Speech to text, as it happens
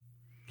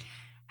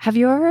Have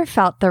you ever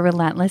felt the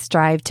relentless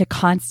drive to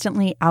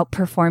constantly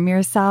outperform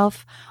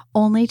yourself,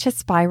 only to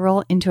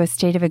spiral into a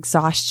state of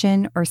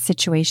exhaustion or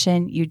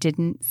situation you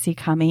didn't see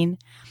coming?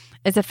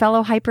 As a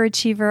fellow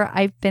hyperachiever,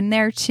 I've been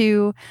there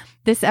too.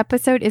 This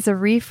episode is a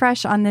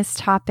refresh on this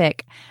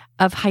topic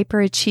of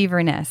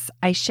hyperachieverness.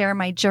 I share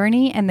my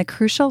journey and the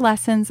crucial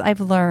lessons I've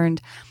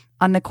learned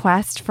on the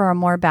quest for a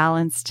more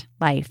balanced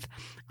life.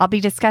 I'll be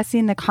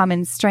discussing the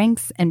common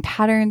strengths and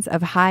patterns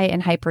of high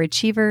and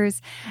hyperachievers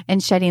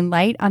and shedding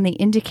light on the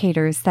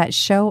indicators that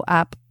show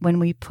up when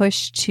we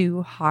push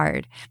too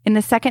hard. In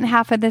the second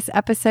half of this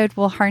episode,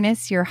 we'll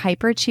harness your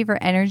hyperachiever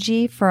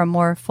energy for a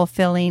more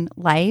fulfilling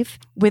life.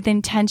 With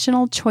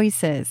intentional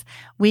choices,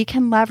 we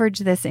can leverage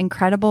this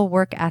incredible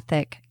work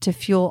ethic to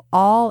fuel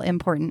all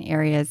important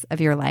areas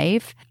of your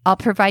life. I'll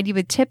provide you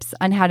with tips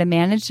on how to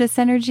manage this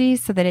energy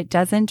so that it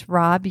doesn't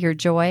rob your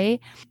joy.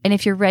 And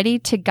if you're ready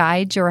to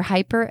guide your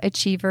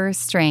hyperachiever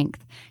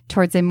strength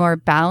towards a more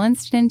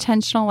balanced and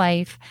intentional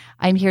life,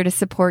 I'm here to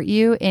support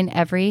you in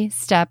every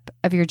step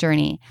of your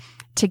journey.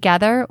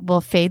 Together,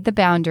 we'll fade the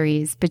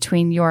boundaries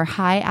between your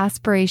high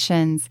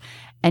aspirations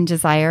and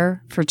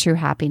desire for true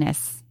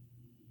happiness.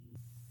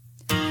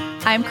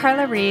 I'm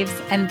Carla Reeves,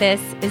 and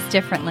this is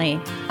Differently,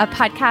 a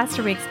podcast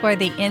where we explore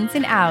the ins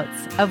and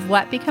outs of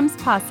what becomes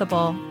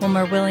possible when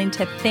we're willing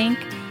to think,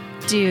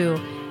 do,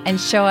 and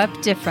show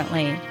up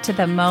differently to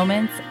the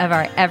moments of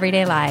our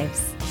everyday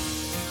lives.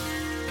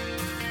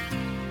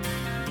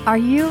 Are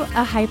you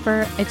a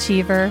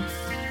hyperachiever?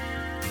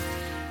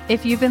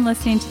 If you've been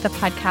listening to the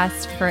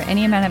podcast for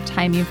any amount of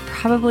time, you've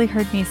probably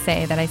heard me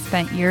say that I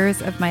spent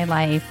years of my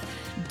life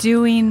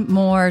doing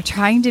more,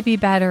 trying to be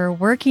better,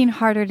 working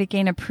harder to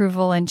gain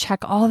approval and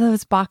check all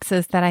those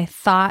boxes that I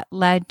thought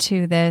led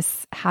to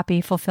this happy,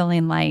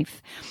 fulfilling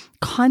life.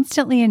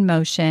 Constantly in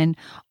motion,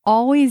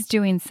 always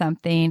doing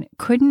something,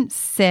 couldn't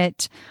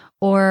sit,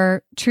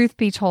 or truth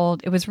be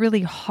told, it was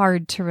really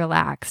hard to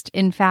relax.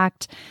 In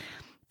fact,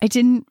 I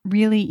didn't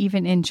really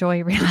even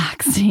enjoy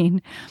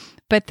relaxing.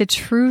 But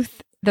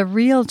the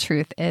real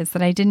truth is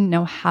that I didn't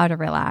know how to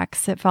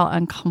relax. It felt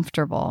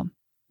uncomfortable.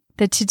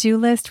 The to-do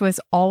list was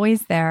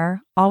always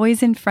there,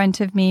 always in front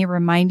of me,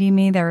 reminding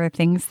me there were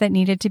things that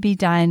needed to be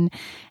done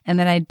and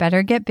that I'd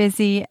better get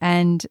busy,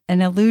 and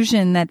an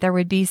illusion that there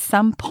would be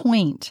some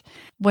point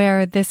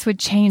where this would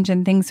change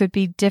and things would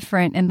be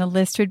different and the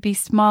list would be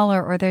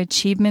smaller or the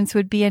achievements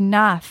would be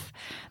enough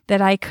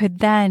that I could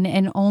then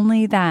and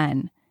only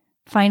then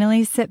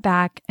finally sit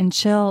back and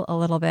chill a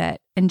little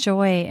bit,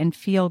 enjoy and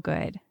feel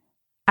good.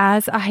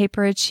 As a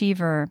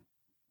hyperachiever,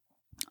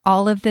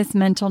 all of this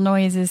mental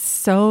noise is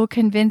so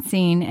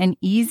convincing and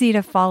easy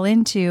to fall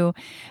into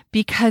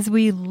because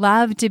we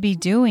love to be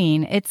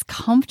doing. It's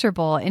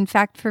comfortable. In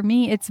fact, for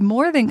me, it's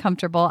more than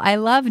comfortable. I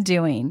love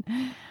doing.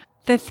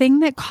 The thing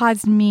that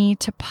caused me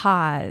to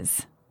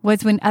pause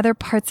was when other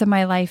parts of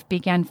my life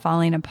began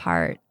falling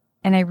apart.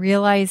 And I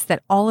realized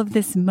that all of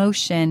this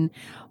motion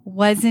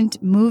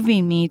wasn't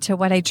moving me to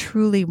what I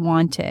truly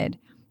wanted,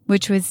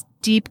 which was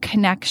deep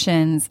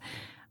connections,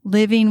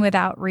 living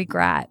without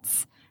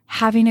regrets,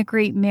 having a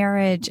great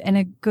marriage and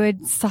a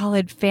good,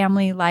 solid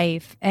family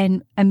life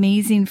and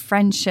amazing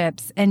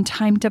friendships and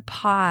time to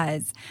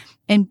pause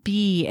and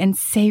be and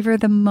savor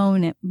the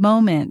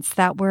moments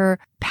that were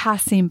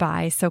passing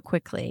by so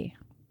quickly.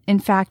 In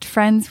fact,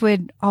 friends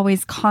would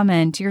always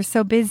comment, "You're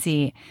so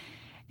busy."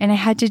 And I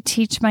had to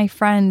teach my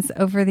friends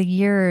over the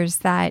years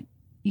that,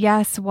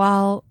 yes,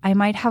 while I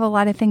might have a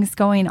lot of things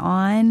going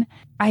on,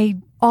 I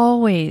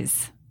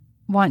always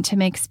want to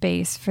make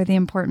space for the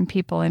important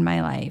people in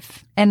my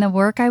life. And the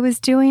work I was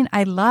doing,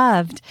 I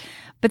loved,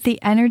 but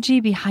the energy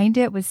behind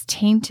it was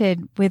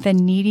tainted with a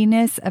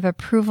neediness of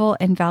approval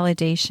and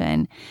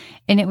validation.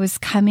 And it was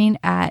coming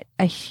at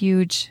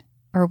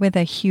with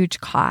a huge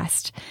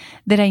cost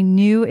that I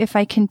knew if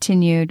I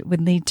continued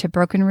would lead to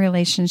broken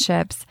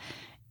relationships,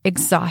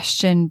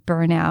 exhaustion,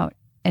 burnout,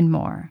 and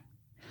more.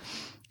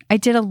 I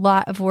did a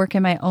lot of work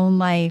in my own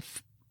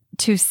life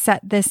to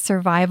set this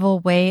survival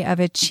way of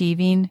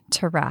achieving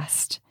to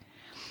rest.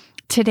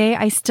 Today,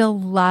 I still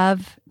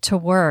love to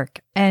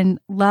work and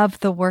love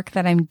the work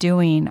that I'm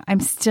doing. I'm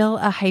still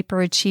a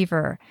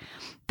hyperachiever,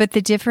 but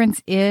the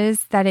difference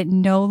is that it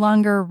no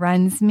longer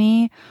runs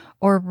me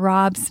or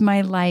robs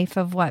my life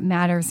of what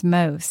matters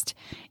most.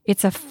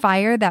 It's a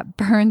fire that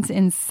burns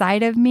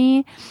inside of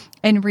me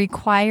and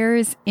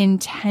requires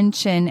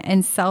intention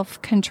and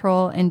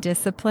self-control and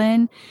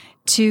discipline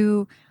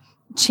to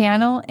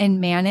channel and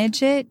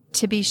manage it,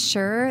 to be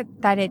sure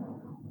that it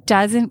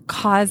doesn't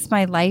cause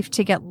my life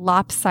to get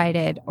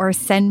lopsided or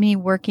send me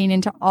working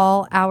into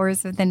all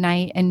hours of the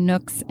night and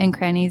nooks and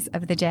crannies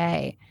of the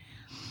day.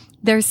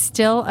 There's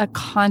still a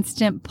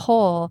constant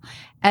pull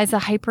as a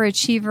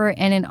hyperachiever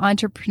and an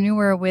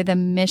entrepreneur with a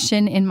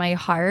mission in my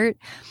heart.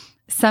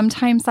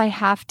 Sometimes I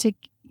have to,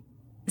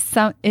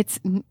 it's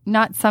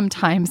not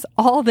sometimes,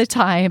 all the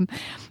time,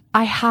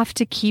 I have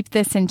to keep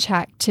this in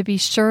check to be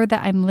sure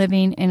that I'm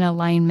living in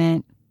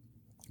alignment.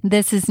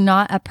 This is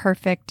not a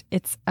perfect,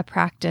 it's a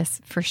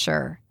practice for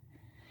sure.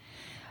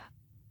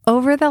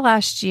 over the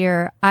last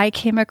year, I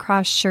came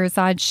across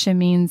Shirzad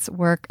Shamin's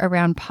work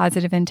around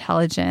positive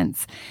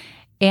intelligence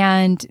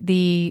and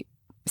the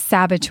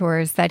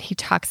saboteurs that he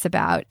talks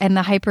about. And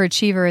the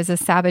hyperachiever is a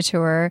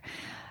saboteur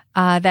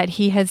that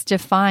he has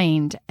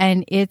defined.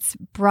 And it's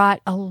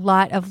brought a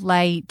lot of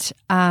light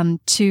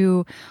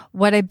to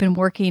what I've been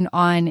working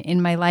on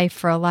in my life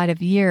for a lot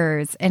of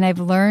years. And I've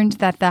learned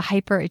that the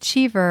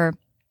hyperachiever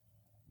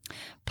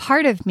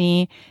part of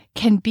me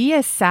can be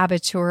a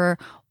saboteur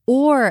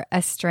or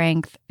a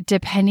strength,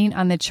 depending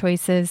on the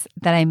choices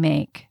that I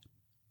make.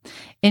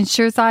 In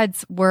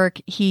Shirzad's work,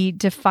 he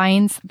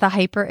defines the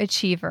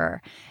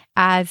hyperachiever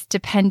as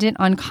dependent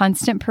on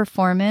constant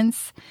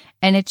performance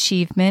and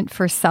achievement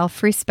for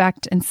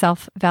self-respect and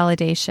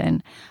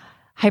self-validation.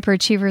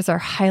 Hyperachievers are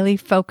highly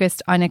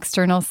focused on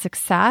external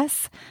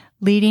success,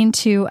 leading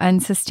to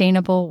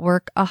unsustainable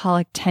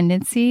workaholic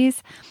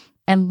tendencies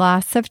and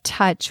loss of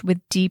touch with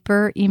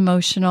deeper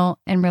emotional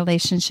and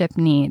relationship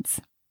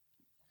needs.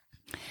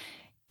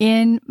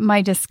 In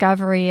my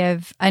discovery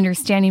of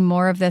understanding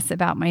more of this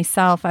about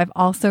myself, I've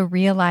also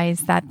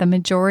realized that the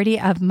majority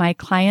of my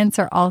clients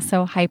are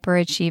also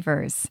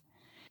hyperachievers.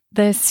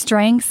 The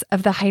strengths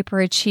of the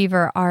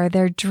hyperachiever are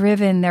they're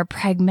driven, they're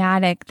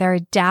pragmatic, they're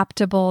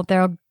adaptable,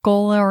 they're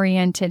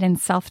goal-oriented and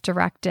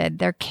self-directed.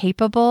 They're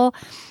capable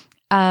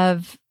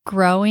of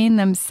growing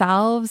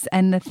themselves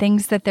and the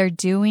things that they're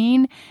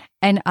doing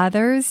and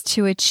others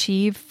to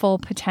achieve full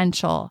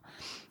potential.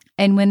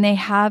 And when they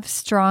have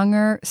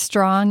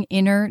strong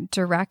inner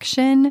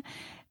direction,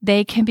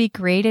 they can be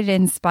great at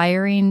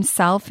inspiring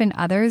self and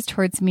others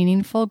towards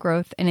meaningful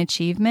growth and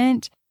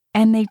achievement.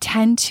 And they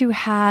tend to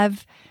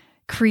have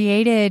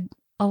created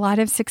a lot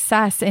of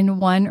success in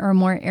one or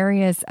more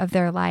areas of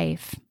their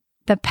life.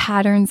 The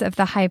patterns of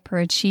the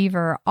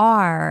hyperachiever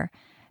are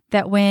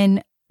that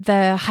when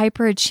the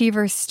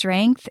hyperachiever's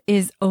strength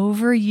is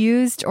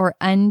overused or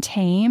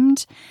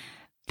untamed,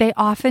 they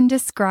often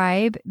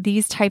describe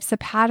these types of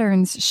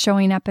patterns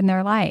showing up in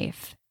their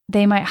life.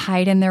 They might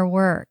hide in their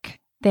work.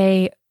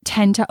 They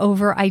tend to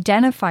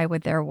over-identify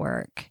with their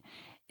work.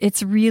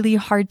 It's really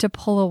hard to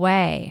pull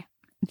away.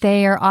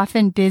 They are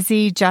often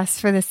busy just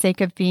for the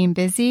sake of being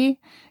busy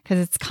because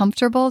it's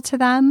comfortable to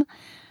them.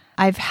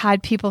 I've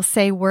had people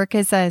say work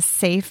is a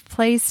safe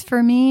place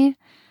for me.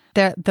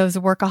 Those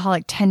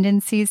workaholic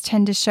tendencies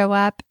tend to show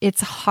up.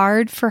 It's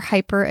hard for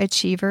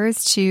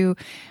hyperachievers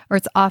or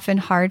it's often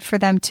hard for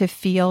them to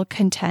feel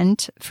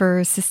content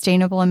for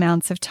sustainable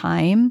amounts of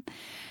time.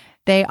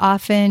 They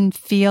often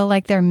feel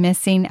like they're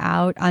missing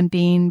out on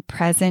being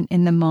present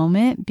in the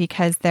moment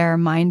because their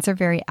minds are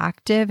very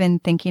active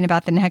and thinking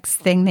about the next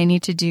thing they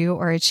need to do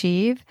or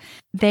achieve.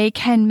 They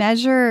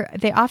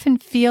often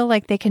feel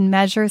like they can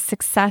measure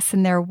success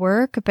in their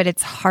work, but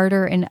it's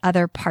harder in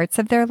other parts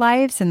of their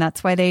lives. And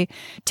that's why they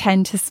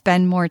tend to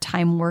spend more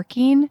time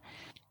working.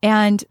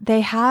 And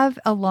they have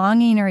a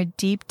longing or a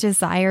deep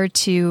desire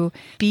to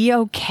be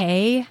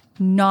okay,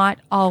 not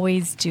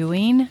always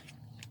doing,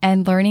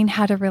 and learning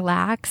how to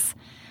relax,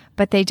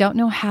 but they don't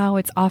know how.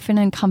 It's often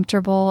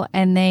uncomfortable,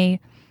 and they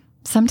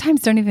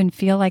sometimes don't even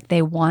feel like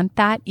they want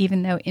that,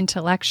 even though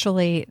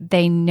intellectually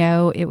they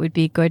know it would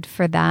be good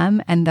for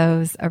them and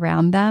those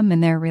around them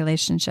and their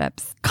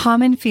relationships.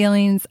 Common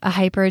feelings a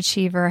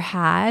hyperachiever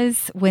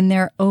has when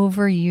they're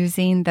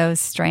overusing those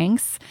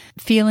strengths,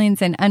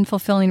 feelings and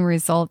unfulfilling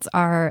results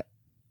are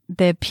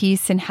the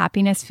peace and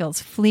happiness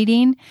feels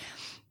fleeting.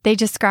 They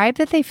describe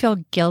that they feel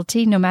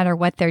guilty no matter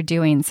what they're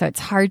doing. So it's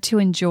hard to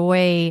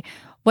enjoy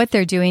what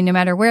they're doing no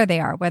matter where they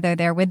are, whether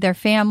they're with their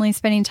family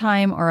spending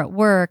time or at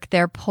work,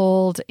 they're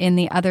pulled in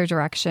the other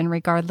direction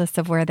regardless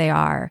of where they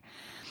are.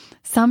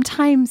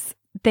 Sometimes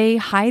they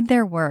hide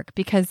their work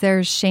because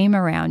there's shame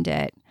around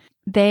it.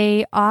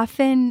 They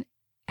often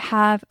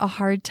have a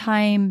hard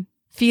time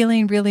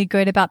feeling really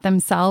good about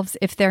themselves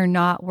if they're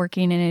not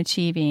working and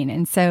achieving.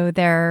 And so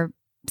their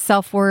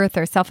self-worth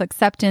or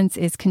self-acceptance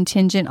is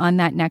contingent on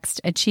that next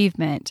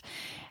achievement.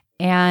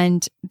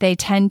 And they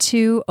tend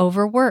to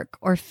overwork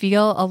or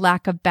feel a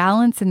lack of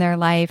balance in their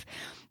life,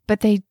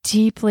 but they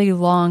deeply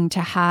long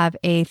to have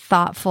a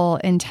thoughtful,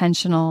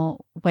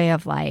 intentional way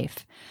of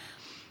life.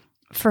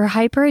 For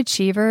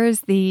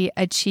hyperachievers, the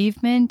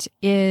achievement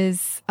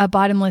is a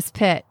bottomless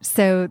pit.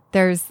 So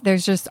there's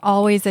just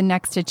always a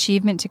next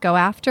achievement to go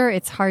after.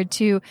 It's hard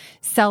to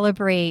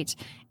celebrate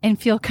and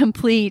feel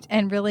complete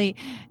and really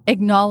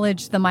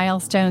acknowledge the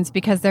milestones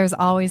because there's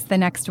always the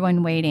next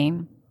one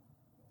waiting.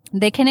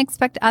 They can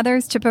expect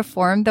others to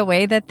perform the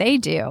way that they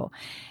do.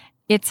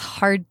 It's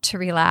hard to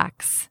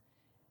relax.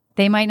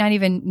 They might not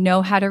even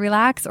know how to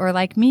relax, or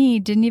like me,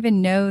 didn't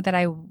even know that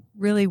I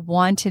really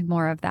wanted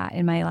more of that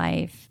in my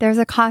life. There's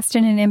a cost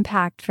and an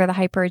impact for the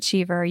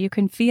hyperachiever. You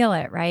can feel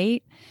it,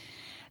 right?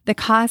 The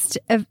cost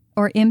of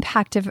or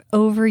impact of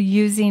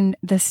overusing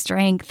the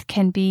strength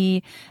can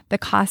be the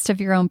cost of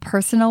your own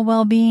personal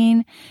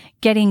well-being,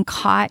 getting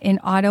caught in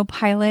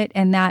autopilot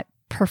and that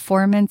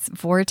performance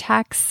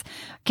vortex,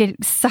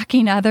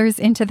 sucking others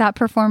into that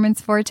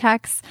performance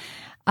vortex.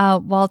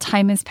 while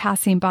time is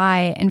passing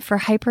by. And for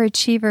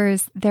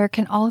hyperachievers, there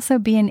can also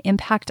be an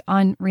impact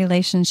on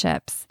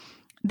relationships.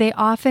 They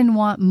often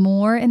want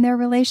more in their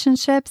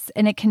relationships,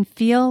 and it can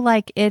feel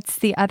like it's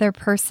the other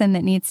person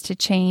that needs to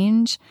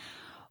change.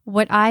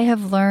 What I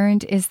have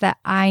learned is that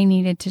I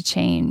needed to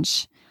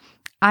change.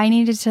 I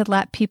needed to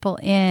let people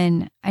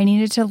in. I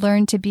needed to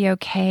learn to be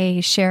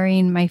okay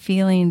sharing my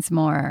feelings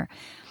more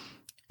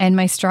and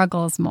my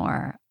struggles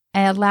more,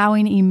 and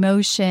allowing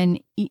emotion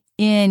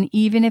in,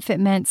 even if it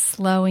meant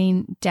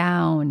slowing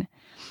down.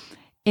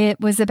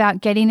 It was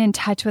about getting in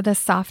touch with a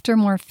softer,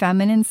 more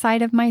feminine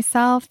side of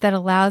myself that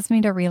allows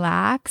me to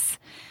relax,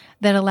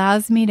 that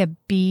allows me to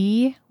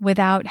be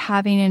without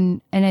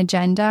having an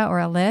agenda or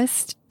a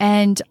list,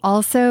 and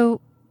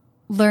also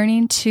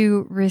learning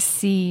to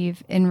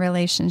receive in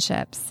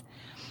relationships.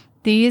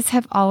 These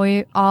have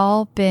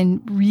all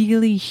been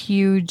really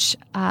huge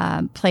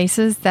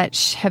places that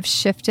have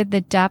shifted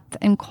the depth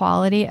and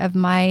quality of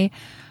my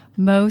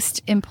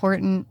most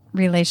important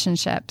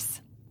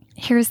relationships.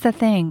 Here's the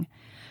thing.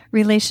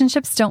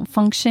 Relationships don't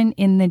function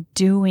in the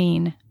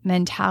doing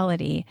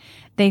mentality.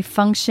 They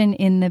function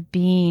in the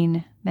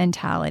being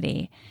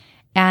mentality.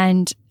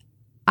 And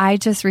I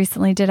just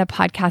recently did a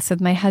podcast with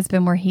my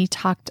husband where he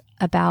talked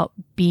about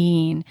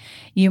being.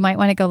 You might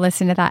want to go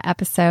listen to that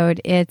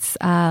episode. It's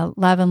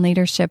Love and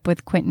Leadership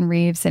with Quentin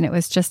Reeves, and it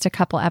was just a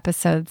couple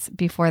episodes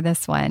before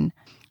this one.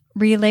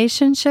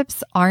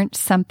 Relationships aren't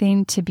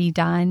something to be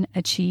done,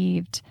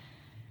 achieved.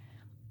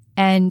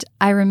 And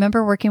I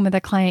remember working with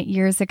a client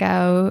years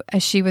ago.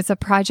 She was a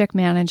project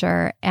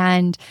manager,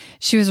 and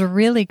she was a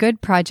really good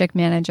project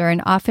manager.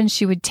 And often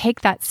she would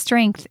take that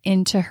strength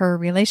into her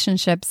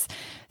relationships,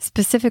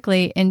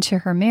 specifically into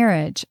her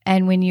marriage.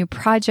 And when you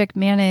project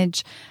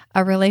manage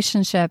a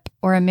relationship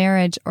or a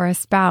marriage or a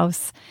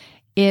spouse,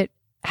 it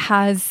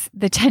has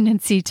the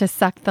tendency to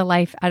suck the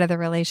life out of the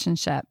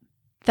relationship.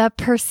 The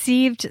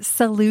perceived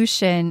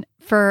solution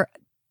for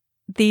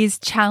these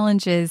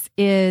challenges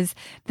is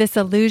this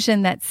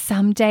illusion that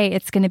someday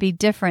it's going to be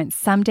different.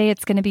 Someday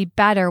it's going to be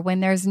better when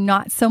there's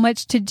not so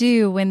much to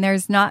do, when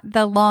there's not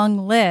the long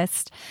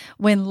list,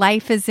 when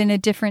life is in a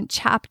different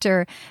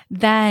chapter,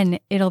 then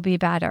it'll be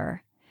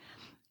better.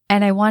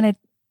 And I want to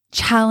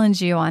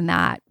challenge you on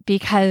that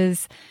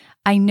because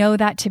I know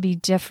that to be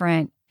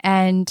different.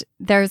 And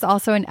there's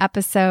also an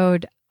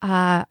episode,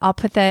 I'll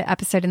put the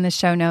episode in the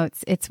show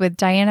notes. It's with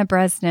Diana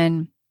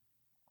Bresnan.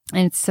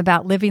 And it's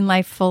about living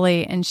life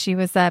fully. And she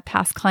was a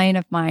past client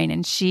of mine,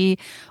 and she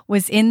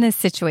was in this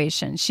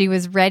situation. She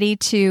was waiting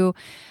to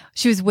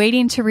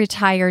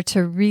retire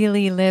to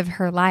really live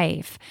her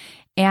life.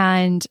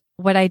 And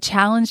what I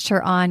challenged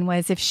her on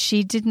was if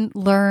she didn't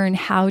learn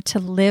how to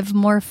live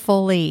more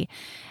fully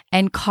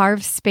and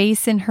carve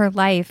space in her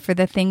life for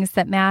the things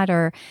that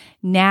matter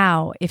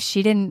now, if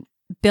she didn't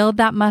build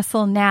that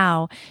muscle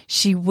now,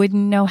 she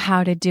wouldn't know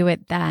how to do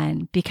it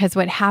then. Because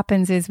what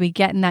happens is we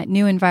get in that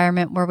new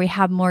environment where we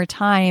have more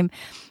time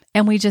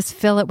and we just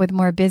fill it with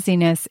more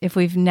busyness if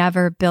we've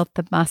never built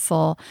the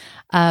muscle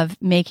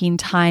of making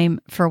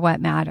time for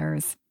what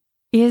matters.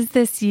 Is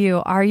this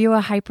you? Are you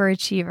a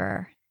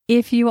hyperachiever?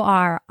 If you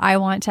are, I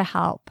want to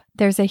help.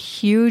 There's a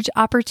huge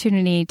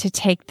opportunity to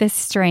take this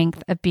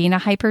strength of being a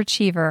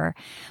hyperachiever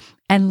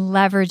and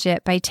leverage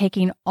it by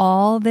taking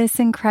all this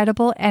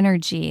incredible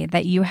energy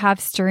that you have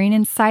stirring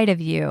inside of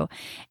you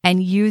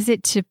and use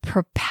it to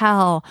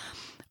propel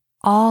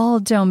all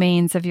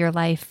domains of your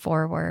life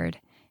forward.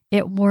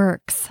 It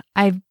works.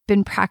 I've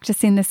been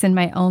practicing this in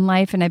my own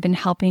life, and I've been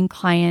helping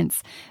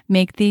clients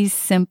make these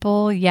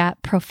simple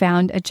yet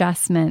profound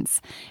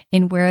adjustments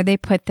in where they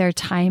put their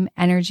time,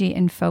 energy,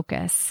 and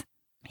focus.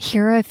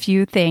 Here are a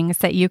few things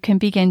that you can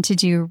begin to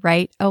do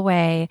right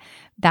away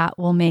that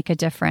will make a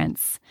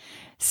difference.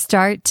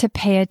 Start to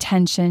pay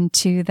attention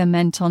to the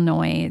mental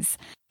noise.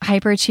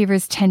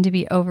 Hyperachievers tend to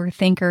be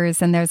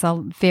overthinkers, and there's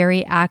a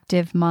very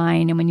active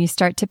mind. And when you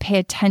start to pay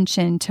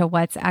attention to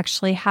what's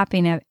actually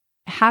happening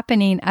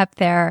up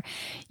there,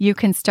 you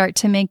can start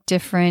to make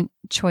different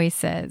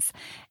choices.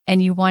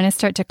 And you want to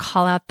start to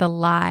call out the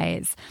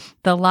lies.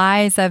 The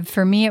lies of,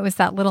 for me, it was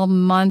that little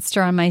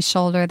monster on my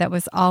shoulder that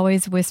was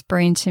always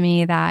whispering to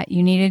me that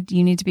you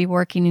need to be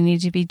working, you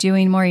need to be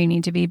doing more, you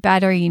need to be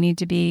better, you need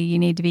to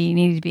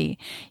be.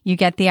 You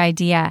get the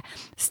idea.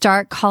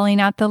 Start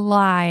calling out the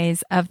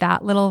lies of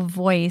that little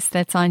voice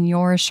that's on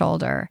your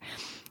shoulder.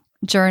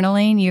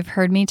 Journaling, you've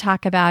heard me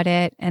talk about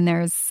it, and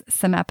there's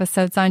some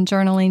episodes on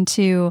journaling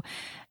too,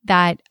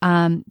 that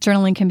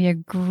journaling can be a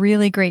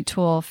really great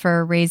tool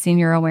for raising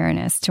your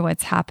awareness to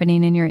what's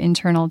happening in your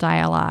internal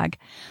dialogue.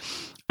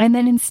 And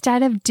then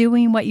instead of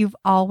doing what you've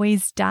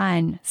always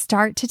done,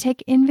 start to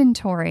take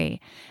inventory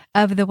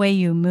of the way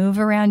you move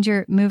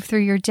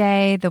through your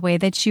day, the way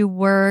that you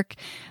work,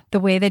 the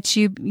way that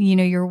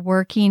your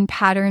working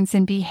patterns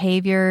and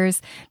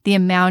behaviors, the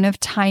amount of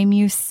time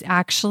you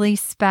actually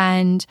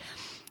spend.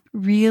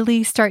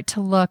 Really start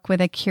to look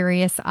with a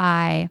curious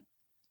eye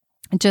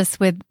just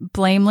with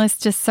blameless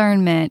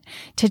discernment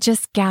to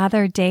just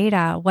gather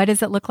data. What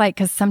does it look like?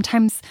 Because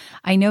sometimes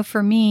I know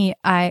for me,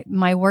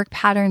 my work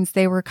patterns,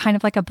 they were kind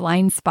of like a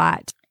blind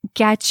spot.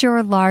 Get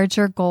your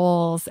larger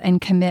goals and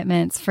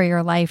commitments for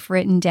your life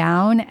written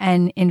down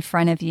and in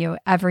front of you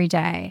every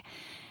day,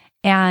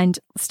 and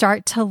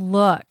start to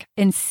look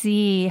and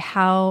see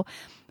how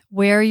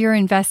where you're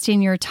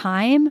investing your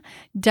time,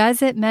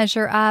 does it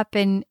measure up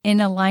in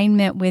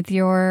alignment with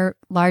your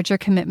larger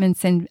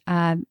commitments and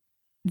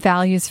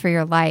values for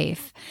your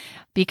life?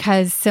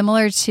 Because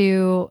similar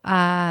to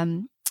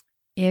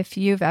if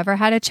you've ever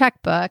had a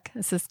checkbook,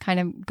 this is kind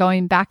of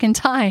going back in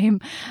time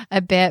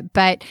a bit,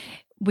 but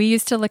we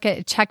used to look at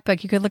a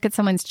checkbook. You could look at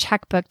someone's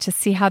checkbook to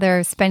see how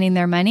they're spending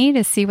their money,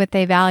 to see what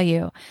they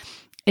value.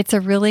 It's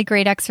a really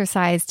great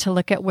exercise to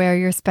look at where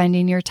you're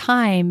spending your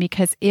time,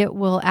 because it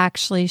will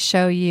actually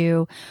show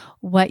you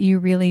what you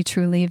really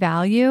truly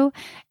value.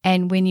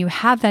 And when you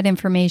have that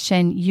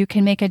information, you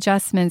can make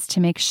adjustments to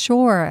make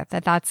sure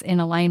that that's in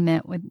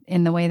alignment with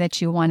in the way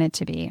that you want it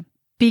to be.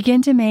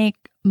 Begin to make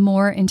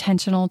more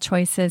intentional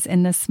choices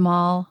in the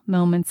small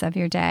moments of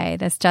your day.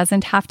 This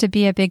doesn't have to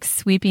be a big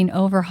sweeping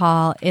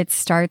overhaul. It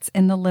starts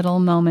in the little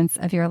moments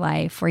of your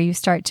life where you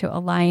start to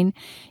align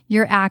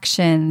your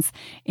actions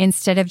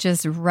instead of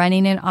just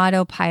running in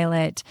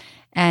autopilot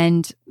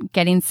and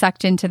getting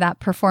sucked into that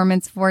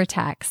performance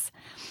vortex.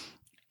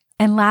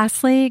 And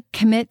lastly,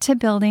 commit to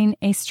building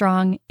a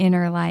strong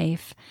inner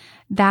life.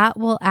 That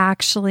will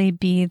actually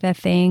be the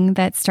thing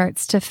that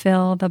starts to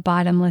fill the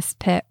bottomless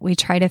pit we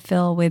try to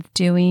fill with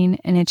doing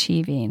and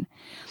achieving.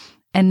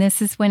 And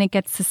this is when it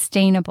gets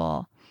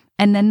sustainable.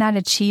 And then that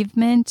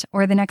achievement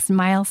or the next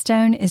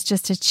milestone is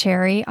just a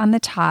cherry on the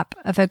top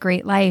of a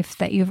great life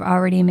that you've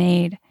already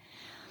made.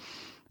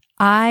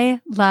 I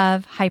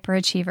love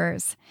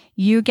hyperachievers.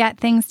 You get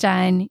things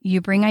done.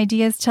 You bring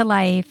ideas to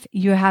life.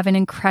 You have an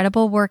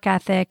incredible work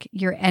ethic.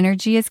 Your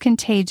energy is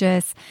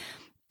contagious.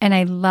 And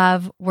I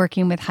love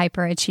working with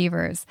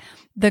hyperachievers.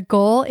 The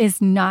goal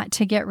is not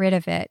to get rid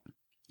of it.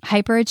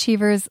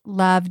 Hyperachievers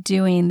love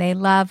doing. They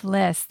love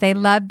lists. They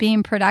love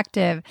being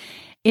productive.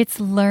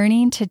 It's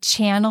learning to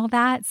channel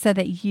that so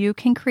that you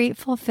can create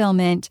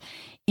fulfillment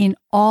in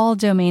all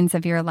domains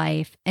of your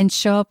life and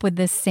show up with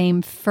the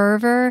same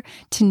fervor,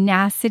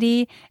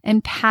 tenacity,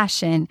 and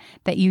passion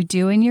that you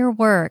do in your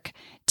work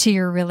to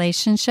your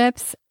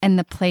relationships and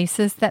the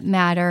places that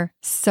matter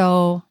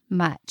so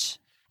much.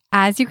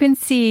 As you can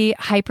see,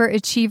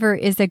 hyperachiever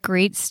is a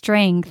great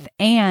strength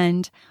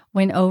and,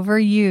 when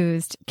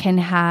overused, can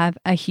have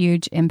a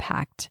huge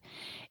impact.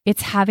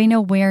 It's having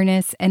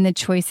awareness and the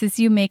choices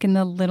you make in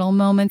the little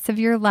moments of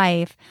your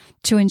life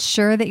to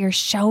ensure that you're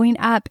showing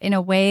up in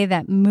a way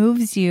that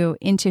moves you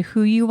into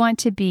who you want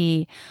to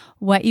be,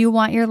 what you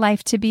want your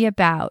life to be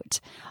about,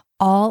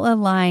 all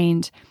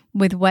aligned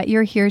with what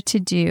you're here to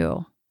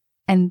do.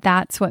 And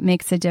that's what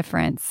makes a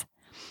difference.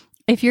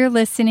 If you're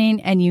listening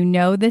and you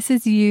know this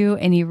is you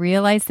and you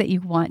realize that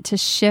you want to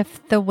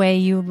shift the way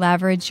you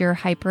leverage your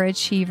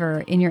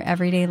hyperachiever in your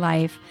everyday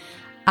life,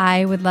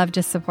 I would love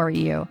to support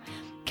you.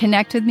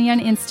 Connect with me on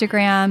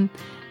Instagram,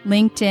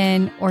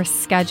 LinkedIn, or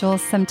schedule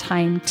some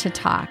time to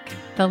talk.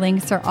 The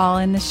links are all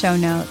in the show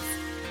notes.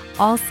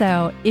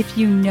 Also, if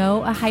you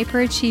know a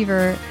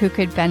hyperachiever who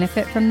could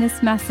benefit from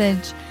this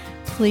message,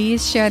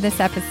 please share this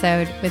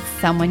episode with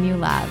someone you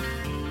love.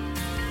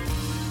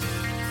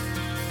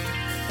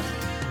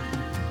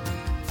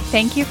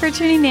 Thank you for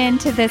tuning in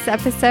to this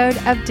episode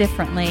of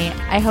Differently.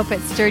 I hope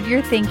it stirred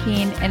your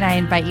thinking, and I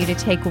invite you to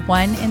take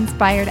one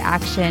inspired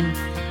action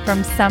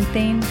from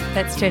something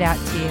that stood out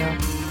to you.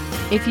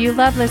 If you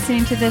love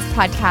listening to this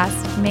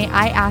podcast, may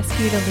I ask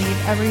you to leave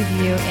a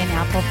review in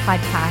Apple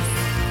Podcasts.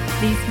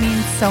 These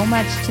mean so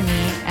much to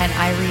me, and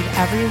I read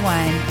every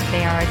one.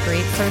 They are a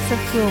great source of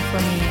fuel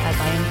for me as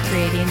I am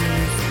creating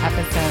these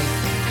episodes.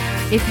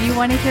 If you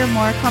want to hear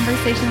more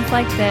conversations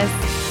like this,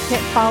 hit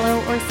follow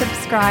or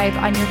subscribe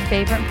on your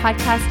favorite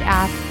podcast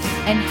app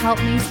and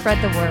help me spread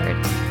the word.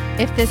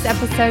 If this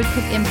episode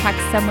could impact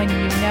someone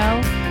you know,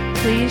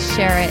 please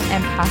share it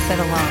and pass it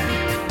along.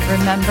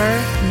 Remember,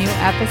 new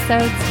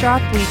episodes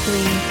drop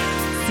weekly.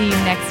 See you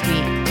next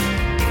week.